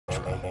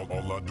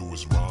All I do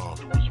is rhyme.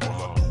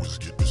 All I do is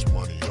get this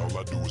money. All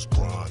I do is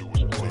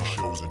grind. Play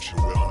shows and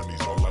chill with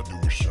honeys. All I do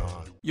is shine.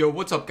 Yo,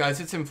 what's up guys,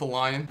 it's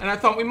Infolion, and I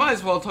thought we might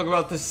as well talk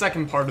about the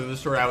second part of the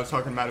story I was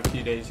talking about a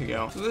few days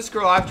ago. So this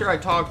girl, after I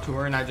talked to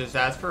her and I just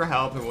asked for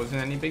help, it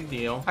wasn't any big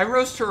deal. I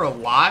roast her a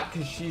lot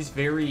because she's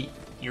very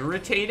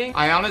irritating.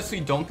 I honestly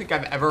don't think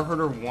I've ever heard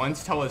her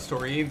once tell a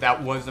story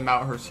that was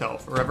about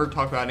herself or ever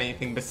talk about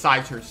anything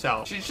besides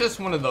herself. She's just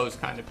one of those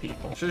kind of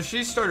people. So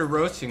she started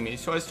roasting me,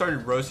 so I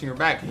started roasting her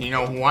back. You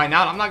know, why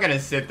not? I'm not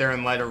gonna sit there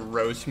and let her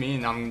roast me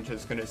and I'm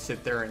just gonna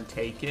sit there and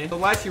take it. So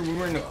last year we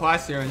were in the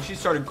class there and she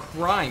started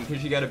crying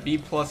because she got a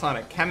B+ on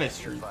a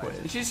chemistry quiz.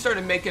 And she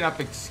started making up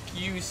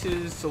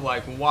excuses to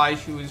like why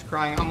she was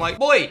crying. I'm like,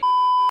 boy,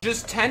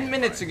 just 10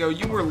 minutes ago,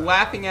 you were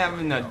laughing,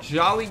 having a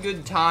jolly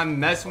good time,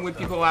 messing with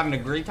people, having a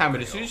great time,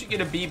 but as soon as you get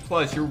a B+,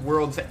 your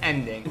world's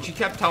ending. And she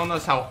kept telling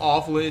us how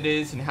awful it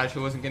is and how she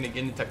wasn't going to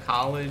get into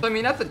college. I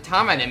mean, at the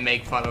time, I didn't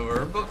make fun of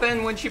her, but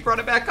then when she brought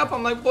it back up,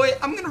 I'm like, boy,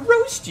 I'm going to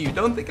roast you.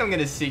 Don't think I'm going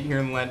to sit here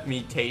and let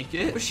me take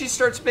it. But she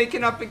starts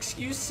making up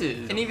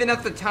excuses. And even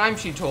at the time,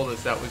 she told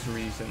us that was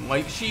reason.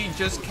 Like, she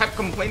just kept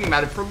complaining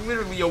about it for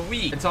literally a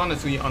week. It's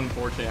honestly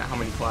unfortunate how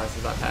many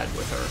classes I've had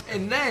with her.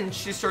 And then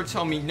she starts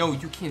telling me, no,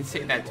 you can't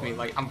say that to me,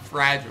 like I'm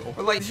fragile.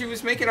 But like she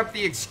was making up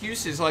the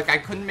excuses like I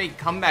couldn't make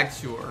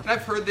comebacks to her. And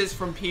I've heard this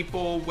from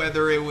people,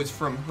 whether it was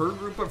from her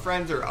group of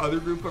friends or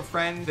other group of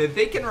friends, that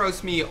they can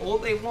roast me all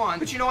they want,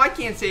 but you know, I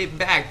can't say it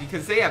back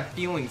because they have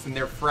feelings and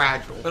they're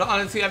fragile. But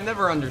honestly, I've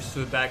never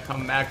understood that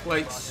comeback.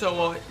 Like,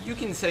 so you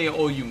can say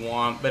all you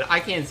want, but I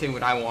can't say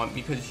what I want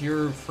because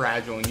you're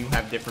fragile and you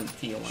have different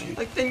feelings.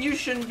 Like, then you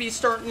shouldn't be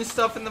starting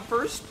stuff in the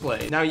first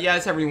place. Now,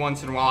 yes, every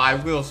once in a while I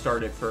will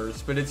start it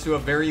first, but it's to a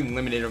very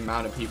limited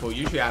amount of people.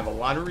 Usually I have a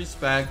lot of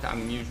respect.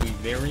 I'm usually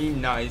very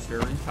nice,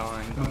 very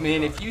kind. But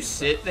man, if you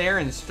sit there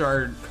and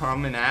start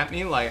coming at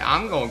me, like,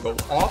 I'm gonna go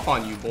off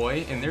on you,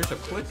 boy. And there's a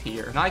clip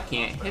here, and I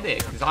can't hit it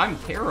because I'm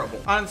terrible.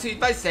 Honestly,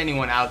 advice to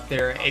anyone out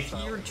there, if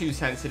you're too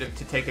sensitive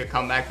to take a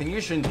comeback, then you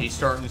shouldn't be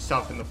starting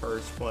stuff in the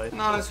first place. And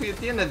honestly, at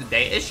the end of the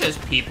day, it's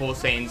just people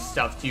saying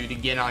stuff to you to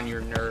get on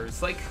your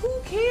nerves. Like, who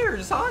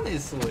cares,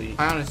 honestly?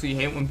 I honestly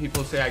hate when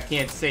people say I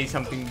can't say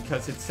something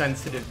because it's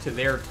sensitive to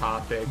their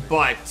topic,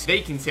 but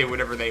they can say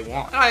whatever they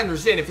want. And I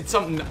understand if it's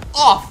something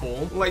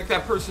awful, like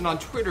that person on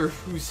Twitter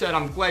who said,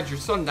 I'm glad your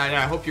son died and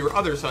I hope your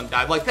other son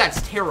died. Like,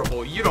 that's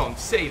terrible. You don't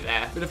say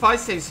that. But if I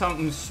say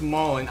something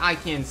small and I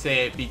can't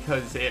say it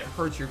because it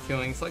hurts your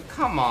feelings, like,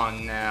 come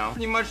on now.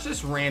 Pretty much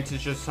this rant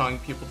is just telling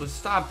people to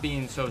stop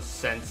being so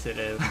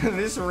sensitive.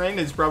 This rant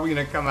is probably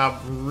gonna come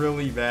out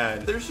really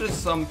bad. There's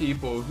just some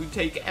people who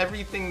take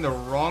everything the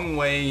wrong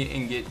way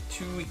and get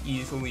too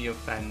easily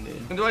offended.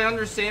 And do I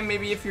understand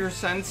maybe if you're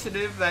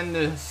sensitive then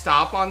to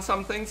stop on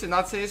some things and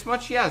not say as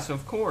much? Yes,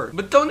 of course.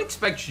 But don't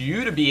expect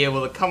you to be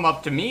able to come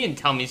up to me and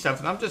tell me stuff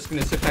and I'm just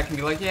gonna sit back and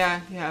be like,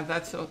 yeah,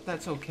 that's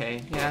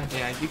okay.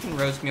 Yeah, you can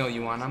roast me all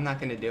you want. I'm not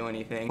gonna do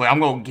anything. But I'm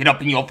gonna get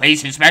up in your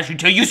face and smash you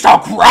till you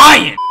start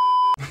crying.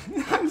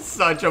 I'm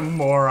such a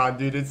moron,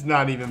 dude. It's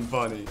not even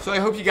funny. So I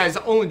hope you guys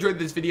all enjoyed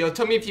this video.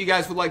 Tell me if you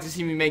guys would like to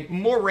see me make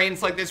more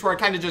rants like this where I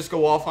kind of just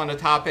go off on a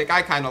topic.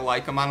 I kind of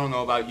like them. I don't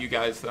know about you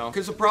guys though.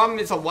 Because the problem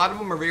is a lot of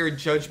them are very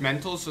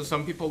judgmental. So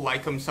some people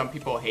like them, some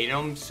people hate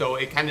them. So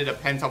it kind of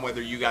depends on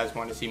whether you guys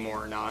want to see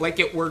more or not. Like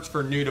it works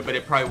for Nuda, but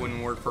it probably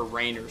wouldn't work for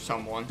Rain or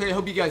someone. So I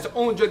hope you guys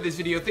all enjoyed this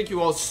video. Thank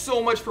you all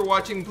so much for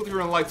watching. Please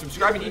remember to like,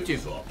 subscribe, and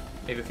YouTube.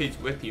 May the feeds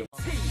with you.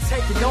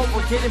 Taking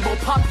over, getting more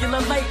popular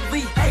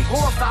lately.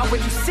 Horrified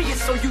when you see it,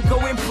 so you go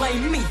and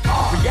blame me.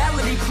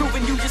 Reality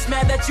proving you just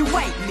mad that you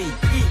ain't me.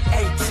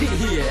 EAT,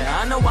 yeah,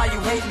 I know why you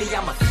hate me.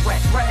 I'm a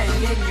threat,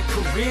 threatening your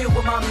career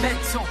with my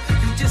mental.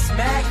 You just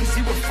mad cause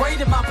you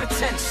afraid of my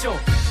potential.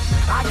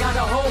 I got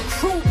a whole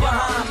crew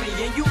behind me,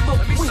 and you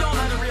look weak.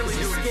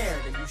 You're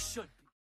scared and you should.